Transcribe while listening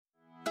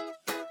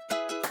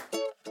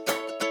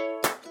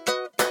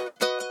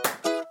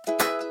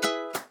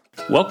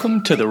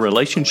Welcome to the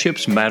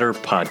Relationships Matter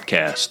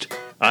podcast.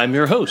 I'm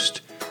your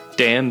host,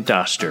 Dan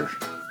Doster.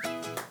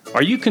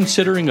 Are you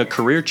considering a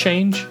career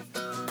change?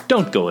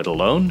 Don't go it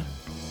alone.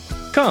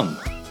 Come,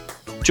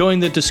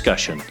 join the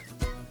discussion,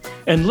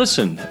 and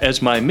listen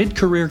as my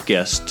mid-career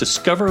guests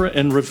discover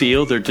and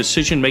reveal their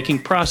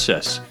decision-making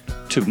process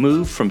to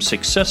move from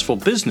successful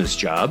business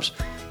jobs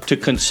to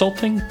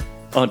consulting,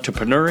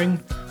 entrepreneuring,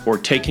 or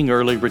taking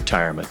early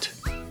retirement.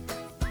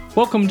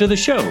 Welcome to the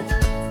show.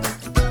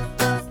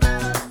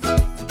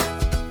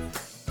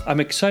 I'm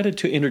excited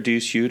to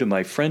introduce you to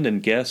my friend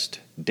and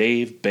guest,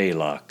 Dave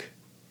Baylock.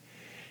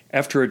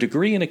 After a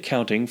degree in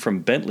accounting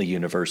from Bentley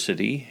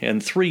University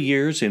and 3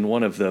 years in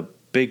one of the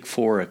Big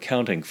Four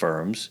accounting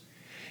firms,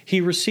 he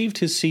received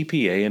his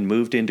CPA and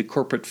moved into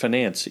corporate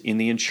finance in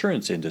the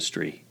insurance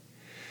industry.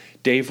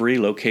 Dave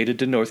relocated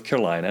to North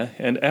Carolina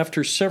and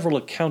after several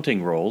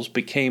accounting roles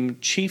became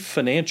Chief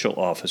Financial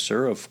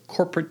Officer of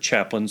Corporate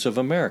Chaplains of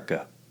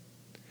America.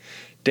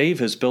 Dave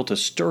has built a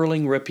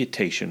sterling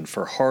reputation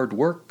for hard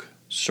work,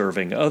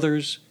 serving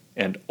others,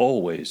 and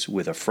always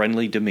with a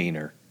friendly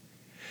demeanor.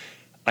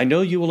 I know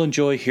you will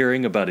enjoy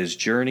hearing about his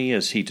journey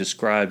as he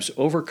describes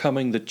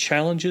overcoming the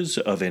challenges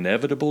of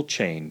inevitable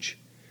change.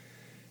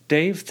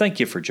 Dave, thank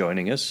you for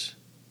joining us.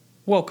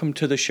 Welcome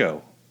to the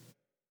show.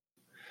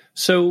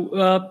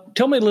 So,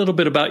 tell me a little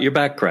bit about your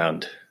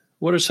background.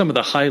 What are some of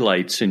the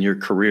highlights in your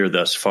career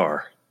thus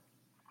far?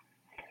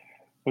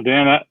 Well,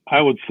 Dan,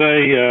 I would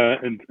say,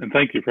 and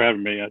thank you for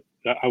having me,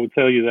 I would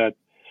tell you that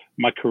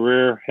my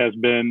career has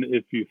been,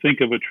 if you think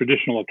of a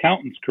traditional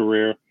accountant's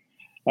career,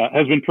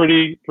 has been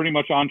pretty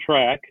much on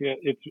track.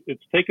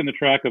 It's taken the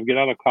track of get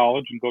out of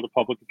college and go to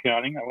public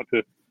accounting. I went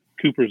to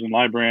Coopers and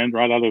Lybrand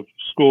right out of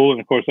school, and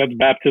of course that's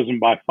baptism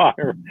by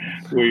fire,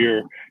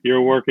 where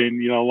you're working,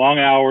 long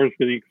hours,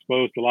 getting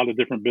exposed to a lot of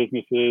different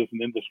businesses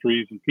and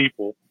industries and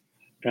people,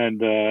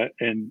 and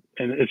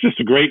it's just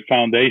a great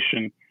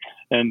foundation.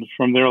 And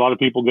from there, a lot of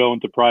people go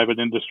into private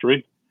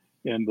industry.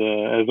 And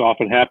as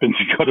often happens,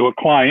 you go to a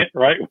client,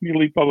 right, when you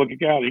leave public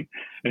accounting.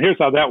 And here's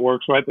how that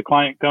works, right? The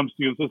client comes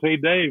to you and says, "Hey,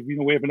 Dave,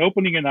 we have an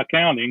opening in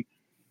accounting,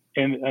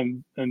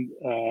 and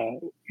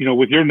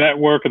with your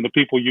network and the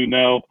people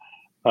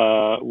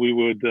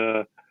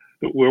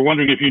we're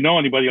wondering if you know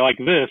anybody like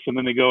this." And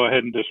then they go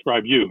ahead and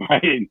describe you,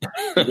 right? And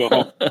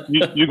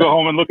you go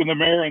home and look in the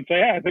mirror and say,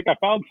 "Hey, I think I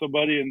found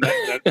somebody," and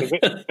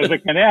because they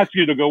can ask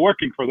you to go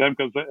working for them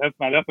because that's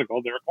not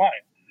ethical. They're a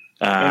client.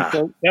 And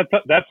so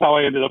that's how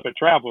I ended up at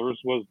Travelers,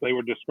 was they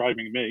were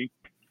describing me.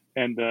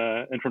 And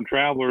from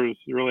Travelers,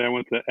 really, I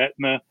went to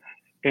Aetna.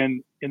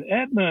 And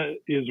Aetna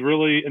is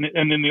really,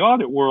 and in the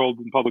audit world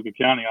in public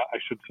accounting, I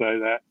should say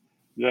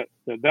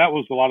that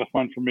was a lot of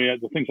fun for me.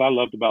 The things I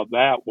loved about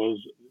that was,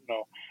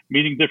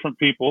 meeting different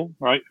people,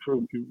 right?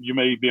 You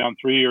may be on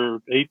 3 or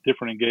 8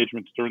 different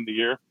engagements during the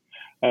year.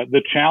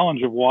 The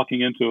challenge of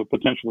walking into a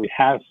potentially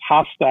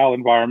hostile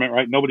environment,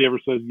 right? Nobody ever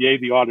says, "Yay,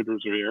 the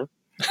auditors are here."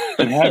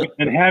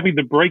 and having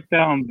to break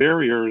down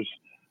barriers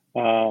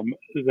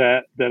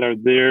that are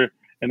there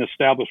and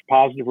establish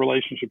positive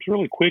relationships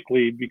really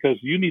quickly, because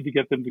you need to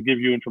get them to give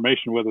you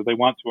information whether they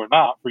want to or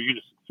not for you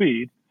to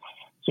succeed,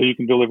 so you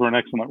can deliver an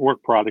excellent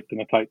work product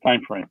in a tight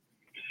time frame.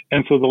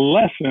 And so the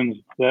lessons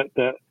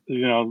that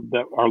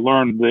are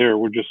learned there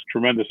were just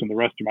tremendous in the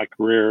rest of my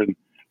career. And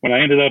when I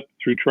ended up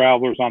through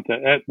Travelers onto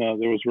Aetna,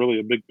 there was really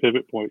a big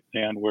pivot point,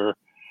 Dan, where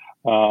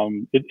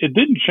it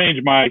didn't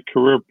change my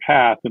career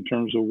path in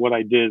terms of what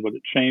I did, but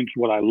it changed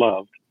what I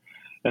loved.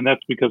 And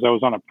that's because I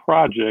was on a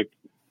project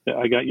that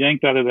I got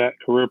yanked out of that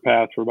career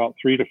path for about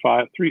 3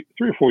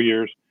 or 4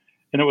 years.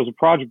 And it was a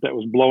project that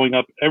was blowing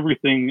up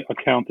everything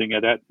accounting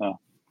at Aetna.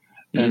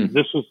 And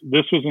this was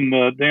in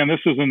the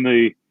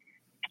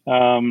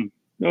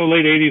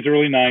late 80s,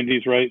 early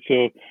 90s, right?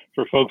 So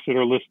for folks that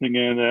are listening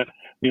in, that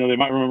they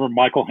might remember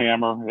Michael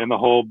Hammer and the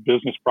whole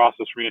business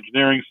process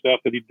reengineering stuff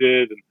that he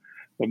did, and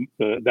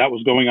that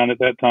was going on at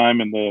that time,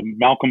 and the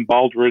Malcolm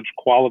Baldrige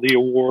Quality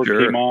Award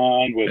came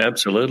on.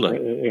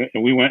 Absolutely.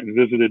 And we went and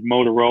visited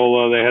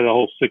Motorola. They had a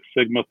whole Six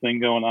Sigma thing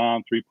going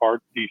on,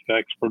 3-part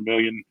defects per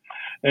million.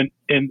 And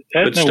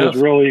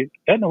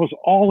Aetna was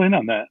all in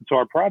on that. And so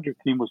our project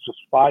team was just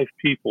 5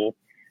 people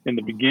in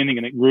the beginning,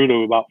 and it grew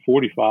to about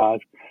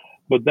 45.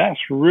 But that's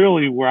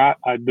really where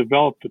I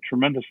developed a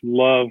tremendous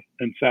love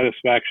and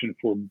satisfaction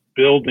for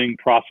building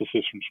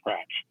processes from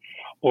scratch,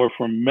 or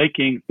for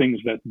making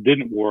things that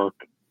didn't work,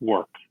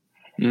 or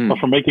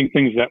for making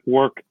things that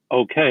work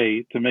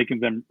okay to making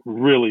them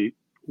really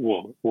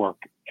work.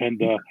 And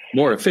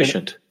more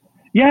efficient.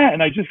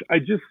 And I just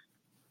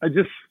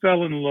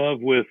fell in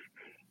love with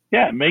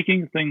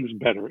making things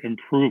better,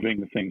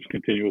 improving things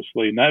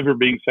continuously, never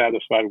being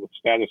satisfied with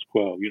status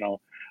quo.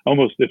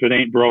 Almost if it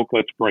ain't broke,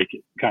 let's break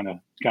it kind of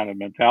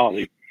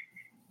mentality.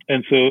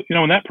 And so,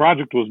 when that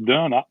project was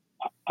done,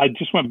 I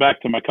just went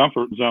back to my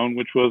comfort zone,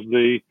 which was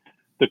the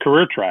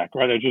career track,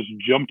 right? I just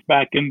jumped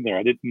back in there.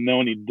 I didn't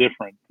know any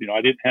different.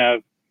 I didn't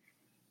have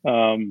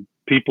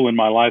people in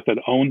my life that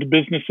owned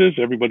businesses.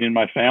 Everybody in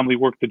my family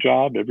worked a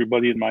job.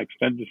 Everybody in my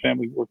extended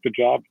family worked a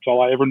job. That's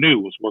all I ever knew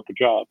was work a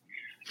job.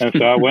 And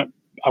so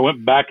I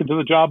went back into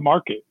the job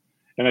market,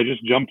 and I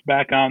just jumped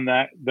back on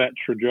that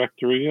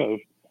trajectory of,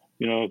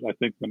 I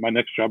think that my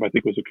next job, I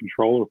think, was a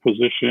controller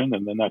position.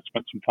 And then I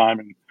spent some time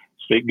in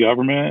state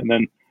government, and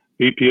then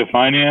VP of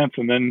finance,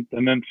 and then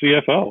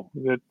CFO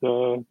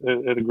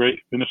at a great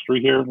ministry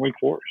here in Wake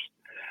Forest.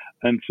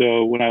 And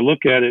so when I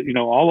look at it,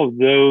 all of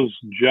those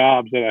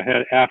jobs that I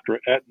had after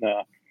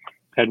Aetna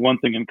had one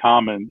thing in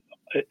common.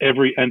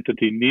 Every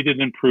entity needed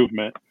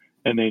improvement,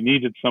 and they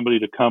needed somebody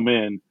to come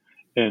in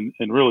and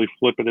really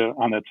flip it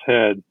on its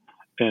head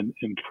and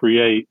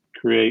create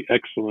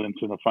excellence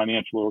in a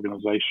financial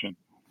organization.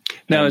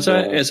 Now,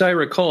 as I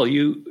recall,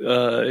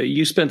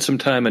 you spent some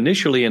time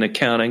initially in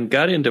accounting,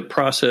 got into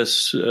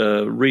process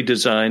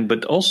redesign,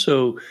 but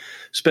also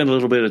spent a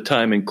little bit of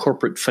time in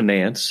corporate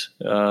finance,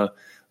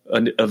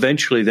 and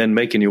eventually then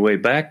making your way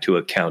back to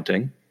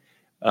accounting.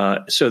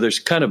 So there's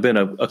kind of been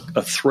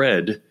a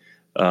thread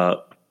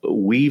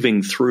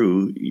weaving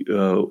through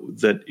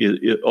that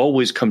it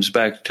always comes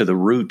back to the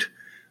root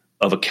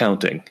of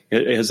accounting.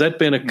 Has that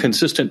been a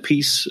consistent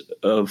piece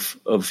of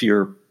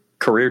your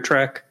career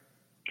track?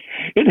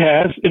 It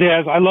has.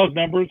 I love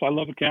numbers. I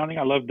love accounting.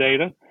 I love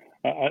data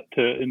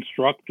to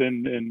instruct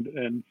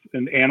and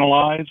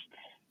analyze.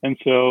 And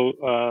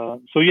so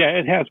yeah,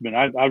 it has been.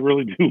 I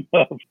really do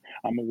love.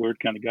 I'm a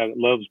weird kind of guy that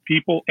loves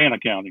people and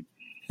accounting.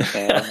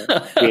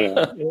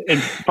 Yeah,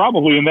 and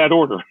probably in that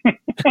order.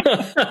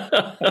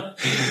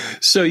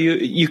 So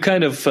you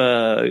kind of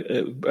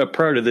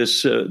prior to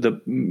this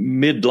the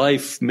mid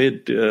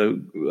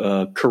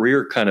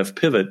career kind of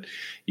pivot,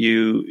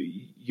 you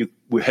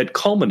had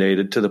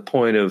culminated to the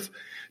point of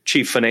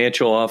chief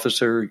financial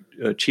officer,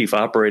 chief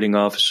operating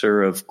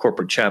officer of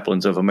Corporate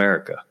Chaplains of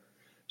America.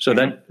 So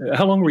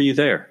how long were you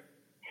there?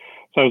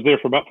 So I was there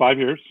for about 5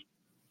 years.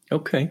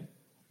 Okay.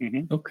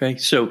 Mm-hmm. Okay.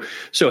 So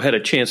had a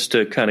chance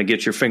to kind of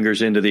get your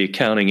fingers into the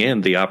accounting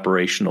and the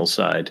operational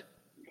side.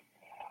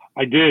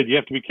 I did. You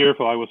have to be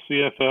careful. I was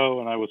CFO,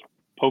 and I was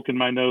poking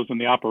my nose in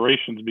the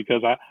operations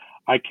because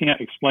I can't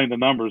explain the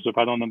numbers if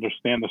I don't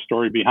understand the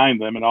story behind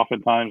them. And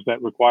oftentimes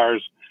that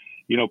requires,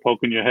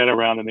 poking your head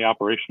around in the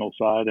operational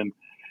side. And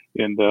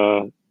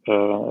at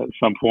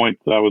some point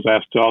I was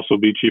asked to also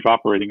be chief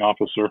operating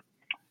officer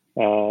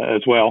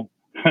as well.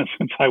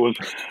 Since I was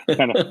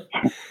kind of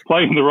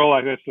playing the role,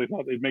 I guess they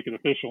thought they'd make it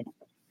official.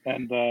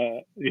 And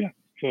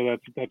so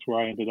that's where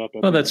I ended up.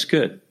 Well, that's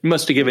good. It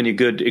must have given you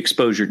good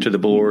exposure to the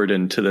board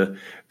and to the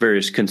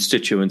various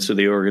constituents of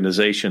the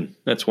organization.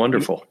 That's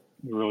wonderful.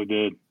 It really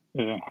did.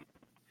 Yeah.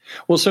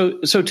 Well,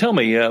 so tell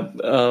me,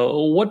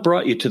 what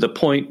brought you to the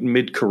point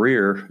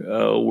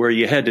mid-career where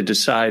you had to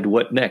decide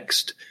what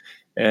next?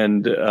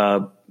 And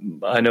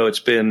I know it's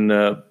been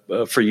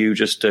for you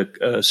just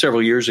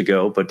several years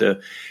ago, but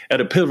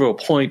at a pivotal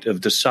point of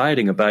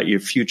deciding about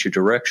your future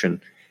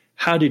direction,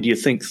 how did you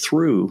think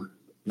through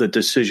the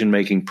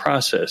decision-making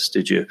process?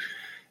 Did you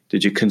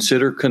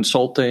consider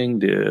consulting?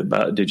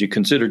 Did you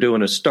consider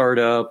doing a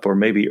startup or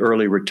maybe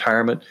early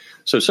retirement?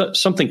 So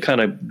something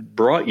kind of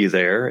brought you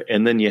there,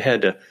 and then you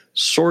had to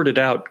sort it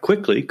out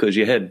quickly because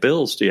you had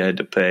bills you had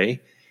to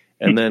pay.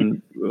 And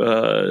then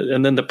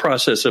the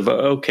process of,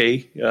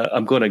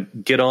 I'm going to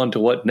get on to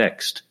what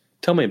next.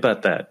 Tell me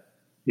about that.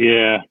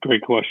 Yeah,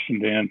 great question,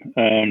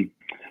 Dan.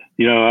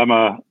 I'm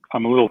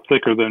a little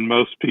thicker than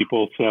most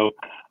people, so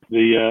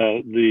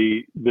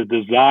the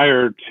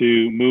desire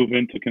to move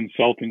into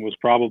consulting was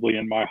probably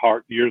in my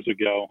heart years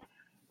ago,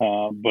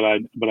 but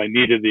I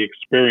needed the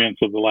experience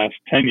of the last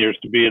 10 years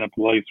to be in a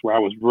place where I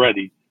was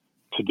ready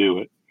to do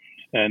it.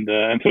 And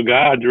so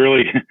God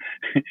really,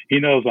 he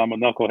knows I'm a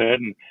knucklehead,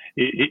 and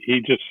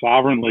he just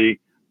sovereignly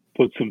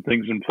put some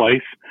things in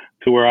place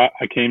to where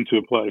I came to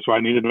a place where I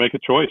needed to make a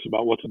choice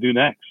about what to do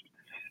next.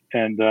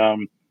 And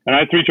I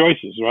had three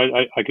choices,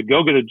 right? I could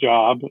go get a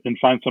job and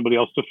find somebody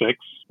else to fix,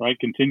 right?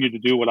 Continue to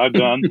do what I've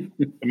done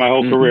in my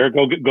whole career,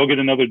 go get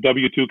another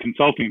W-2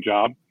 consulting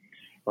job,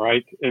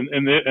 right?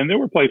 And there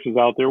were places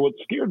out there. What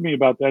scared me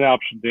about that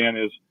option, Dan,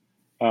 is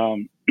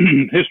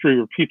history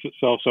repeats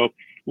itself. So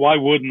why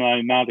wouldn't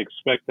I not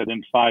expect that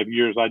in 5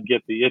 years I'd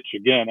get the itch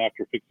again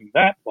after fixing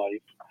that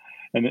place,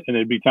 and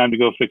it'd be time to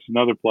go fix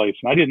another place?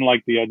 And I didn't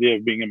like the idea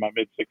of being in my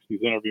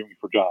mid-60s interviewing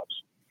for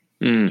jobs.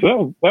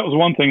 So that was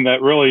one thing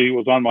that really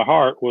was on my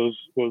heart was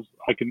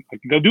I can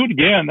go do it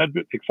again.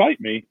 That'd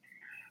excite me,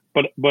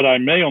 but I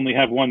may only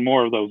have one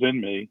more of those in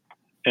me,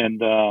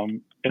 and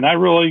I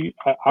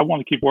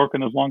want to keep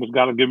working as long as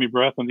God will give me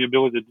breath and the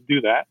ability to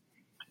do that.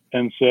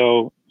 And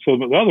so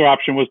the other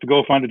option was to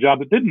go find a job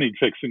that didn't need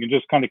fixing and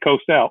just kind of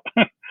coast out.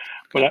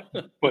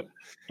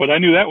 but I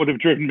knew that would have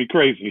driven me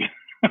crazy.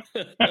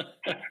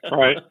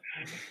 Right.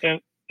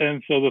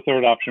 And so the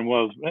third option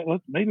was,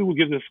 maybe we'll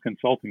give this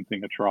consulting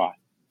thing a try.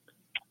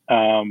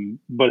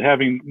 But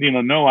having,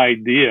 no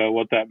idea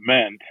what that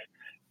meant,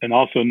 and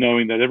also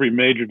knowing that every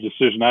major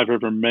decision I've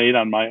ever made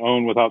on my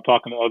own without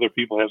talking to other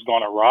people has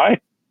gone awry,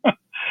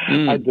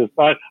 I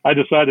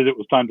decided it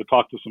was time to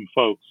talk to some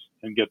folks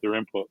and get their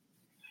input.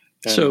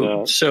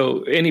 And,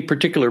 so any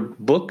particular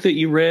book that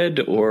you read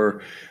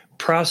or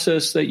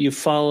process that you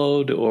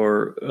followed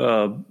or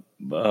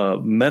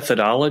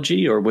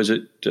methodology, or was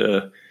it?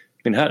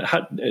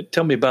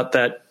 Tell me about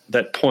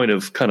that point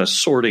of kind of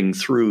sorting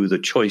through the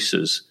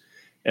choices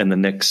and the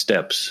next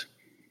steps.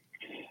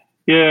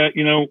 Yeah,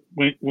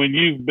 when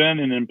you've been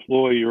an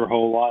employee your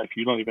whole life,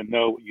 you don't even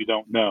know what you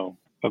don't know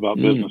about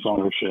business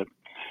ownership.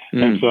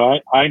 And so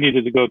I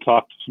needed to go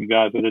talk to some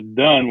guys that had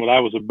done what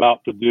I was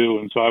about to do.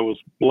 And so I was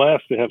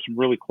blessed to have some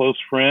really close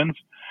friends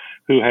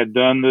who had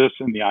done this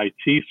in the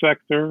IT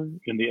sector,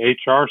 in the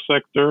HR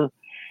sector.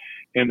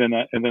 And then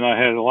I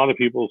had a lot of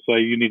people say,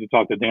 you need to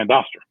talk to Dan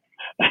Doster.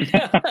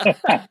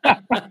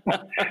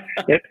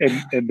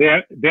 and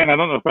Dan, I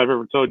don't know if I've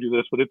ever told you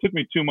this, but it took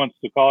me 2 months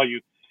to call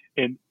you.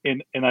 And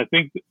I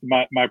think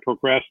my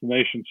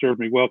procrastination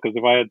served me well, because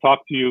if I had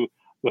talked to you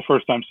the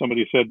first time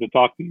somebody said to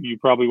talk to you, you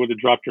probably would have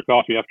dropped your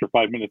coffee after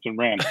 5 minutes and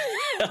ran.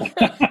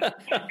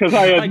 Because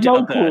I had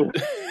no clue.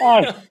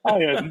 I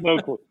had no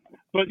clue.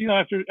 But,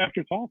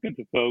 after talking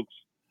to folks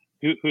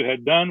who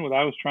had done what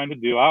I was trying to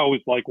do, I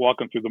always like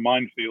walking through the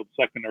minefield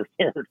second or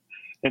third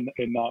and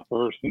not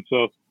first. And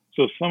so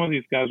some of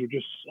these guys were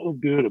just so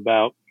good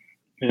about,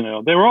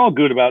 they were all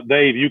good about,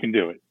 Dave, you can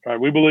do it. Right?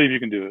 We believe you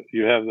can do it.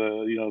 You have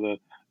the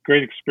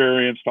great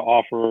experience to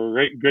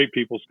offer, great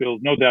people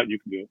skills. No doubt you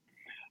can do it.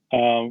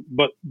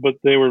 But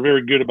they were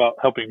very good about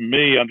helping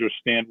me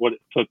understand what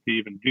it took to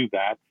even do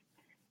that,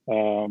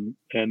 and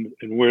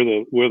where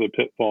the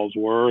pitfalls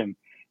were. And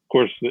of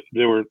course,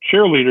 there were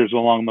cheerleaders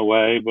along the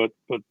way, but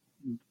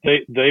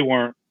they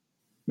weren't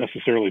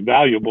necessarily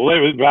valuable. They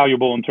were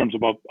valuable in terms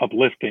of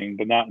uplifting,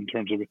 but not in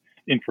terms of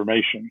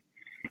information.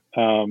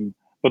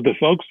 But the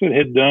folks that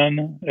had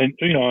done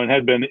and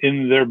had been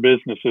in their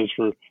businesses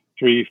for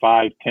 3,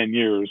 5, 10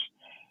 years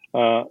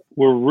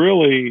were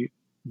really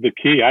the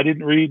key. I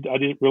didn't read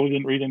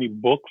any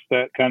books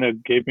that kind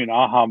of gave me an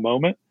aha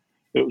moment.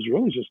 It was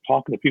really just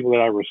talking to people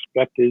that I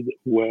respected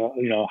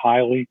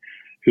highly,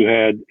 who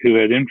had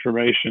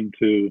information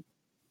to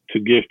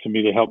give to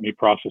me to help me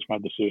process my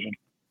decision.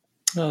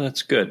 Oh,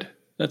 that's good.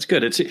 That's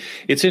good.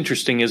 It's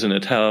interesting, isn't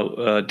it,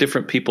 how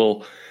different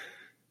people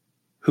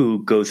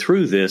who go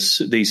through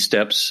these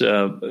steps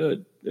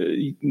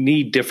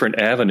need different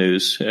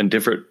avenues and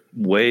different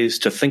ways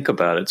to think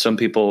about it. Some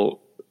people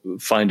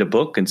find a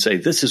book and say,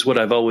 this is what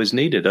I've always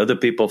needed. Other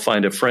people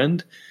find a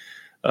friend.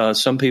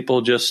 Some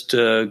people just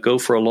go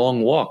for a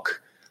long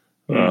walk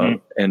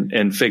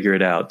and figure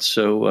it out.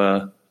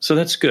 So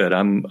that's good.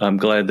 I'm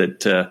glad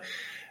that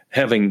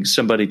having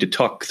somebody to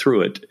talk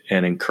through it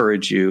and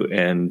encourage you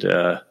and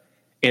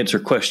answer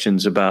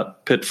questions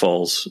about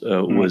pitfalls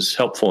was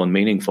helpful and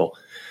meaningful.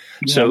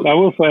 Yeah, so I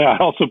will say I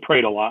also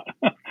prayed a lot.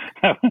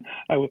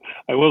 I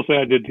will say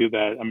I did do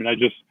that. I mean, I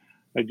just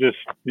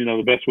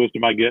the best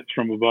wisdom I get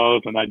from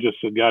above, and I just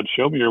said, God,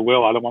 show me your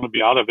will. I don't want to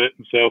be out of it.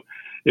 And so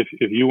if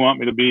you want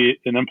me to be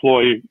an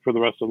employee for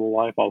the rest of the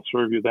life, I'll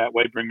serve you that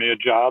way. Bring me a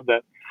job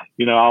that,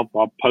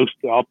 I'll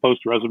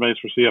post resumes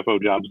for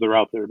CFO jobs. They're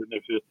out there. And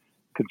if you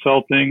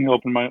consulting,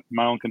 open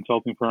my own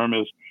consulting firm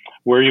is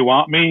where you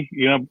want me,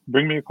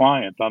 bring me a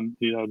client. I'm,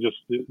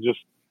 just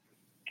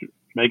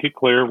make it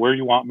clear where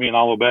you want me and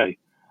I'll obey.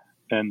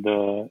 And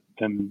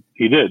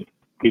he did.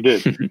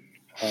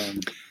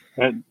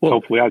 And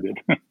hopefully I did.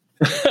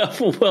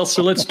 Well,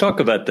 so let's talk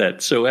about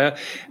that. So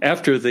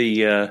after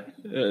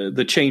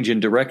the change in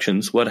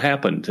directions, what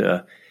happened?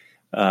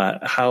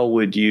 How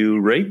would you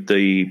rate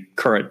the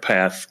current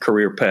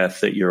career path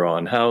that you're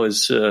on? How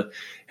has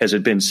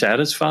it been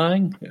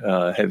satisfying?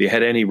 Have you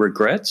had any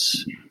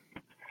regrets?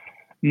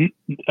 Yeah.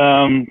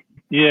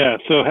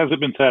 So has it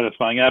been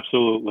satisfying?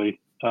 Absolutely.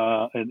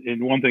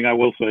 And one thing I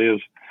will say is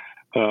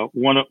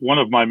one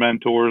of my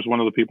mentors,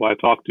 one of the people I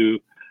talked to,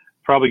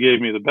 probably gave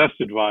me the best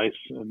advice,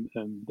 and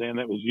Dan,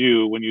 that was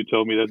you, when you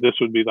told me that this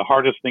would be the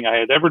hardest thing I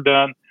had ever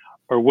done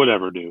or would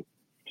ever do.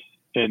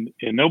 And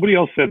nobody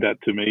else said that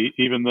to me,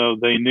 even though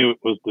they knew it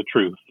was the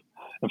truth.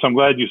 And so I'm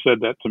glad you said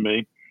that to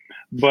me.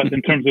 But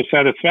in terms of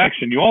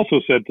satisfaction, you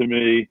also said to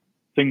me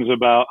things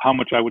about how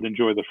much I would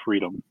enjoy the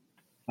freedom,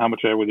 how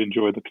much I would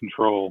enjoy the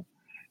control,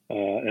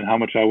 and how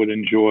much I would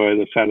enjoy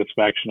the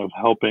satisfaction of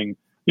helping,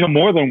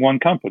 more than one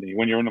company.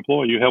 When you're an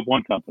employee, you help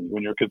one company.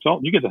 When you're a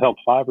consultant, you get to help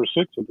 5 or 6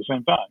 at the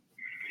same time.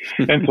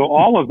 And so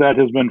all of that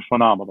has been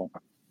phenomenal,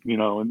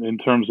 in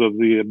terms of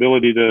the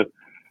ability to,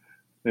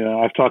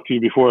 I've talked to you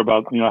before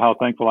about, how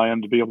thankful I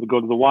am to be able to go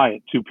to the Y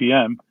at 2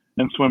 p.m.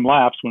 and swim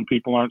laps when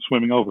people aren't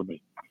swimming over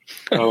me,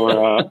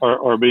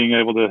 or being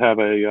able to have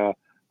a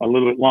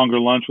little bit longer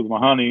lunch with my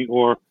honey,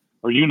 or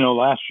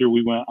last year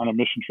we went on a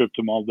mission trip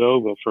to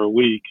Moldova for a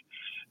week.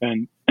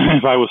 And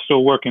if I was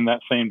still working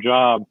that same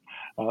job,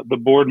 the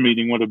board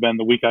meeting would have been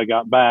the week I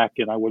got back,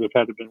 and I would have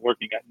had to been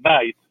working at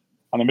night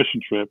on a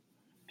mission trip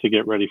to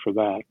get ready for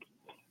that.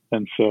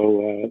 And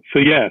so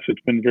yes,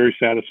 it's been very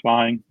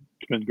satisfying.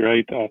 It's been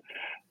great.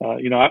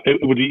 It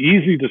would be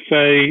easy to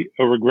say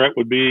a regret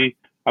would be,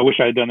 I wish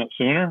I had done it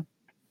sooner.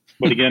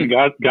 But again,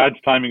 God's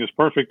timing is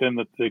perfect. And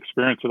the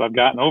experience that I've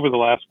gotten over the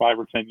last 5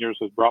 or 10 years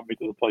has brought me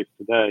to the place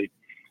today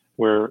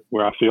where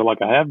I feel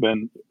like I have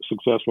been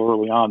successful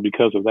early on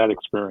because of that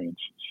experience.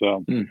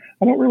 So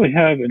I don't really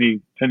have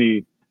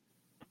any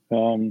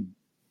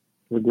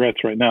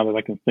regrets right now that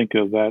I can think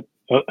of that,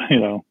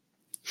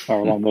 are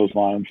along those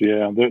lines.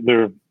 Yeah,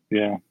 they're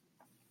yeah.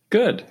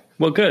 Good.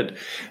 Well, good.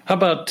 How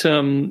about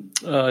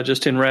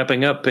just in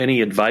wrapping up,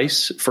 any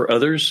advice for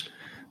others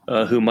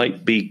who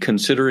might be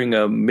considering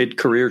a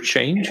mid-career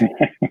change?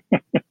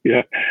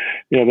 Yeah.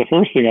 The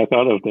first thing I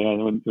thought of,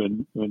 Dan,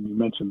 when you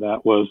mentioned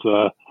that was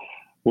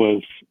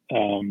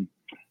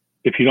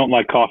if you don't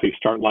like coffee,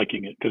 start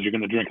liking it because you're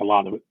going to drink a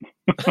lot of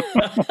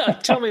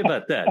it. Tell me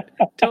about that.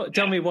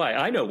 Tell me why.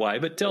 I know why,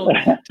 but tell me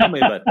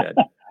about that.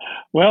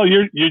 Well,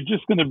 you're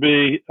just going to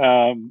be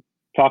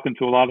talking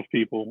to a lot of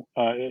people.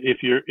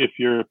 If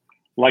you're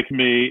like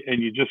me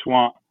and you just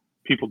want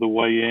people to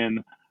weigh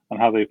in on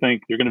how they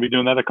think, you're going to be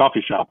doing that at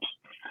coffee shops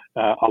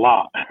a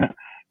lot,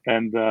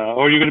 and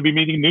or you're going to be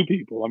meeting new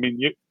people. I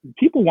mean,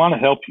 people want to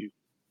help you.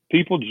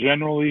 People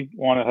generally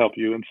want to help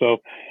you, and so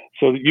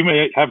you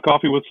may have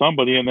coffee with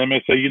somebody, and they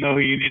may say, who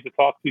you need to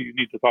talk to. You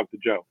need to talk to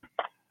Joe.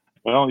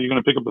 Well, you're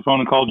going to pick up the phone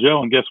and call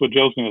Joe, and guess what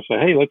Joe's going to say?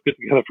 Hey, let's get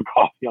together for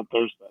coffee on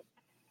Thursday.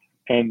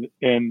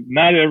 And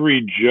not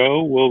every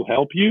Joe will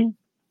help you.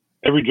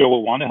 Every Joe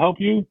will want to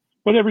help you,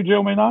 but every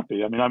Joe may not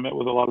be. I mean, I met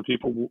with a lot of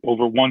people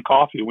over one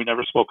coffee, and we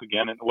never spoke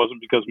again, and it wasn't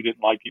because we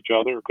didn't like each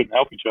other or couldn't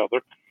help each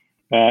other.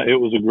 It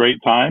was a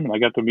great time, and I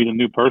got to meet a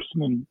new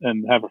person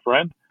and have a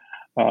friend.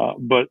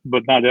 But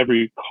not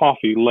every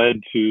coffee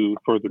led to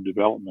further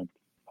development.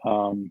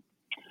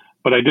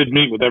 But I did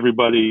meet with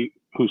everybody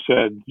who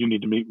said you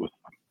need to meet with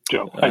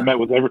Joe. I met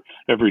with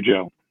every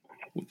Joe.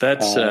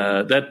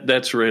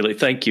 That's really,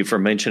 thank you for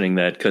mentioning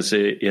that, because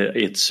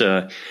it's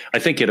I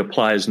think it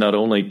applies not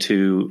only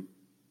to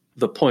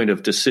the point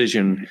of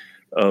decision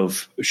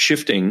of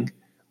shifting,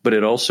 but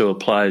it also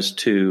applies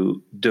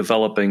to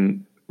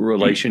developing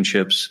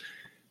relationships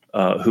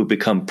who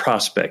become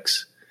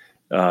prospects.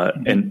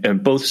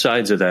 And both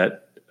sides of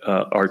that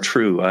are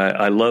true.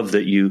 I love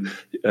that you,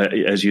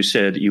 as you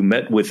said, you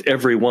met with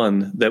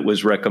everyone that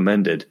was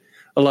recommended.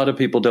 A lot of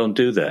people don't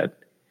do that.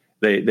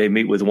 They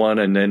meet with one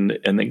and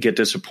then get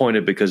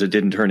disappointed because it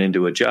didn't turn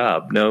into a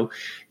job. No,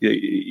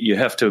 you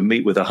have to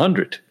meet with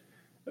 100,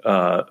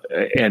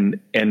 and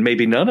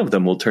maybe none of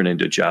them will turn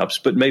into jobs,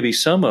 but maybe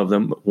some of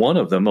them, one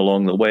of them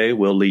along the way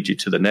will lead you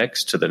to the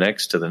next, to the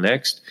next, to the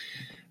next.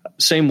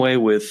 Same way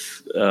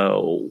with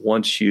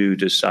once you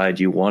decide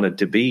you wanted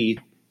to be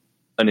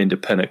an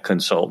independent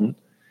consultant,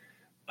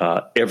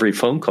 every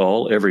phone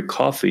call, every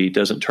coffee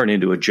doesn't turn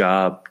into a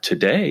job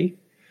today,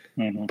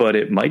 but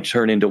it might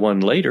turn into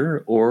one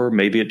later, or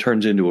maybe it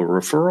turns into a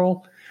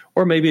referral,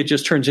 or maybe it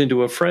just turns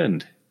into a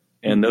friend.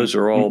 And those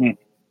are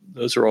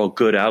all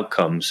good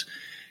outcomes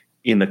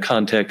in the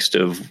context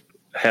of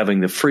having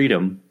the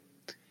freedom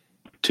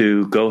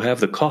to go have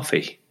the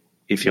coffee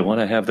if you want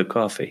to have the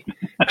coffee.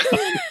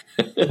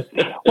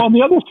 Well, on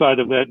the other side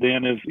of that,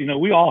 Dan, is,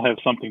 we all have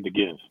something to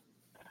give.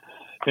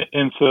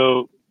 And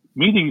so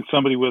meeting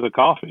somebody with a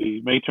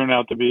coffee may turn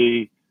out to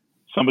be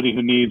somebody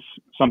who needs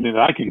something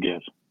that I can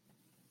give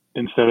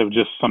instead of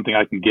just something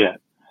I can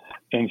get.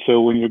 And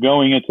so when you're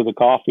going into the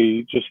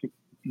coffee, just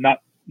not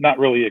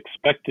really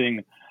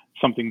expecting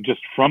something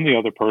just from the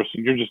other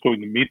person, you're just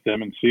going to meet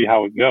them and see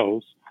how it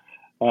goes.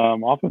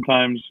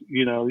 Oftentimes,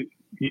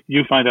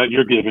 you find out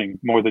you're giving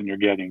more than you're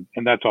getting,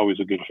 and that's always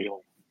a good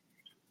feeling.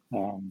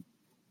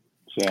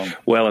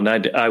 Well,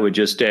 and I would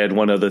just add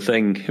one other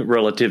thing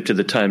relative to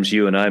the times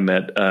you and I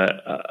met.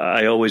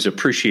 I always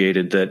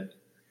appreciated that,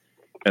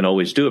 and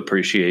always do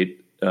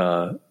appreciate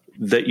that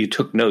you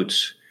took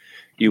notes.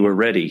 You were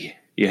ready.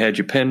 You had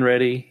your pen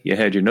ready. You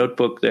had your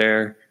notebook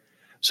there.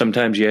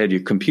 Sometimes you had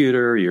your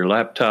computer, your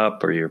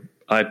laptop, or your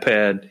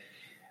iPad,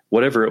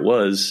 whatever it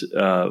was.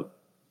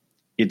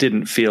 It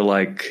didn't feel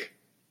like,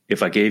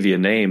 if I gave you a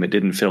name, it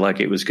didn't feel like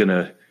it was going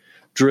to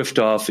drift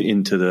off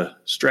into the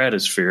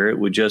stratosphere. It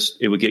would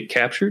get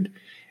captured,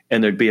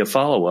 and there'd be a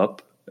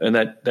follow-up. And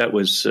that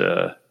was,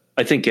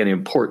 I think, an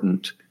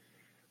important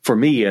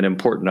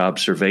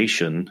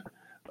observation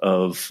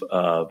of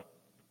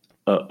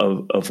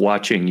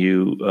watching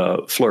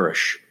you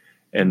flourish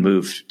and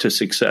move to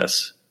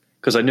success.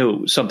 Because I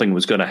knew something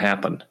was going to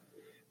happen,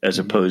 as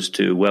opposed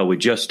to, well, we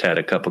just had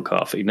a cup of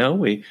coffee. No,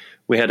 we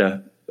had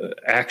a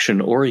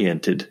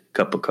action-oriented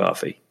cup of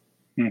coffee.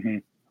 Mm-hmm.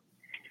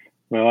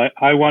 Well,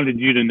 I wanted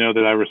you to know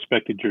that I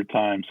respected your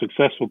time.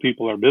 Successful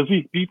people are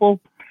busy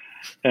people,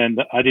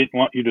 and I didn't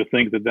want you to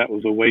think that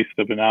was a waste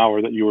of an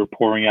hour, that you were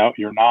pouring out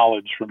your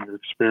knowledge from your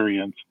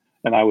experience,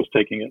 and I was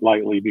taking it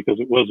lightly, because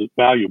it was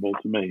valuable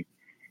to me,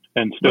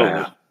 and still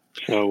is.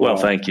 So, well,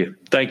 thank you.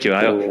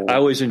 I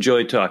always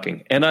enjoyed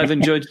talking, and I've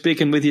enjoyed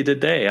speaking with you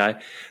today.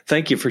 I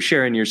thank you for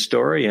sharing your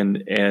story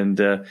and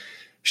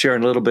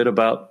sharing a little bit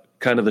about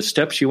kind of the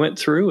steps you went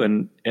through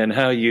and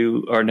how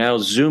you are now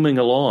zooming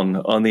along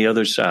on the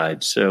other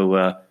side.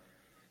 So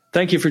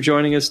thank you for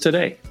joining us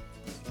today.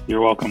 You're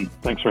welcome.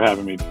 Thanks for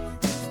having me.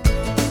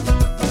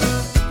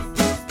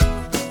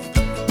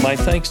 My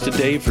thanks to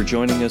Dave for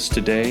joining us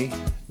today.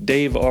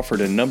 Dave offered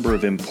a number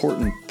of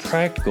important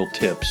practical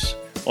tips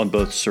on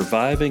both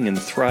surviving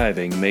and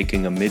thriving,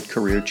 making a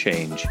mid-career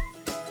change.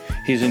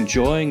 He's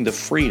enjoying the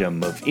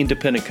freedom of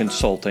independent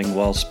consulting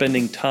while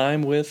spending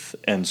time with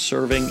and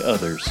serving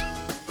others.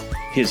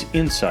 His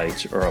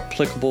insights are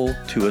applicable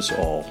to us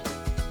all.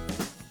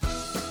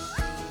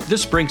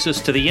 This brings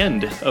us to the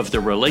end of the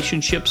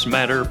Relationships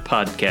Matter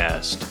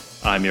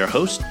podcast. I'm your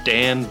host,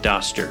 Dan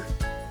Doster.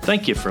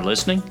 Thank you for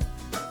listening.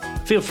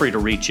 Feel free to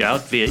reach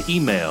out via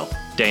email,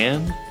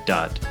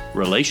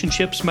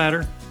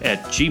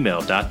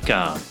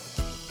 dan.relationshipsmatter@gmail.com.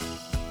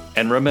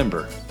 And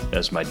remember,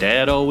 as my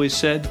dad always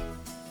said,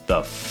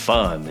 the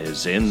fun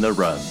is in the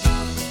run.